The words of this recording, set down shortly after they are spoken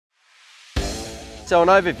So an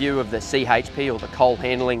overview of the CHP or the coal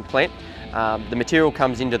handling plant. The material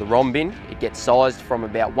comes into the ROM bin. It gets sized from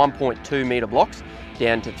about 1.2 metre blocks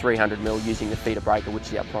down to 300mm using the feeder breaker, which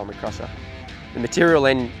is our primary crusher. The material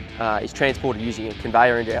then is transported using a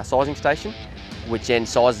conveyor into our sizing station, which then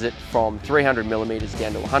sizes it from 300mm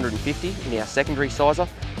down to 150 in our secondary sizer,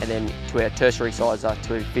 and then to our tertiary sizer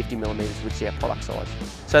to 50mm, which is our product size.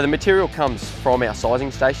 So the material comes from our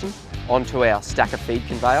sizing station onto our stacker feed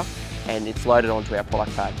conveyor, and it's loaded onto our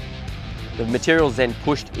product pad. The material is then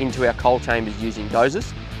pushed into our coal chambers using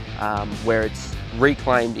dozers, where it's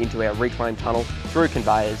reclaimed into our reclaim tunnel through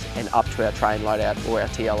conveyors and up to our train loadout or our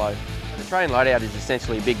TLO. The train loadout is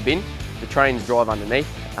essentially a big bin. The trains drive underneath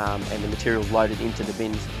and the material is loaded into the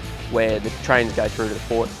bins where the trains go through to the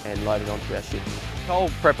port and loaded onto our ship. The coal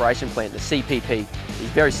preparation plant, the CPP, is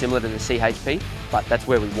very similar to the CHP, but that's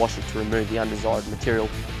where we wash it to remove the undesired material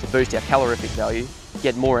to boost our calorific value,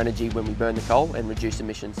 get more energy when we burn the coal and reduce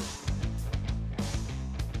emissions.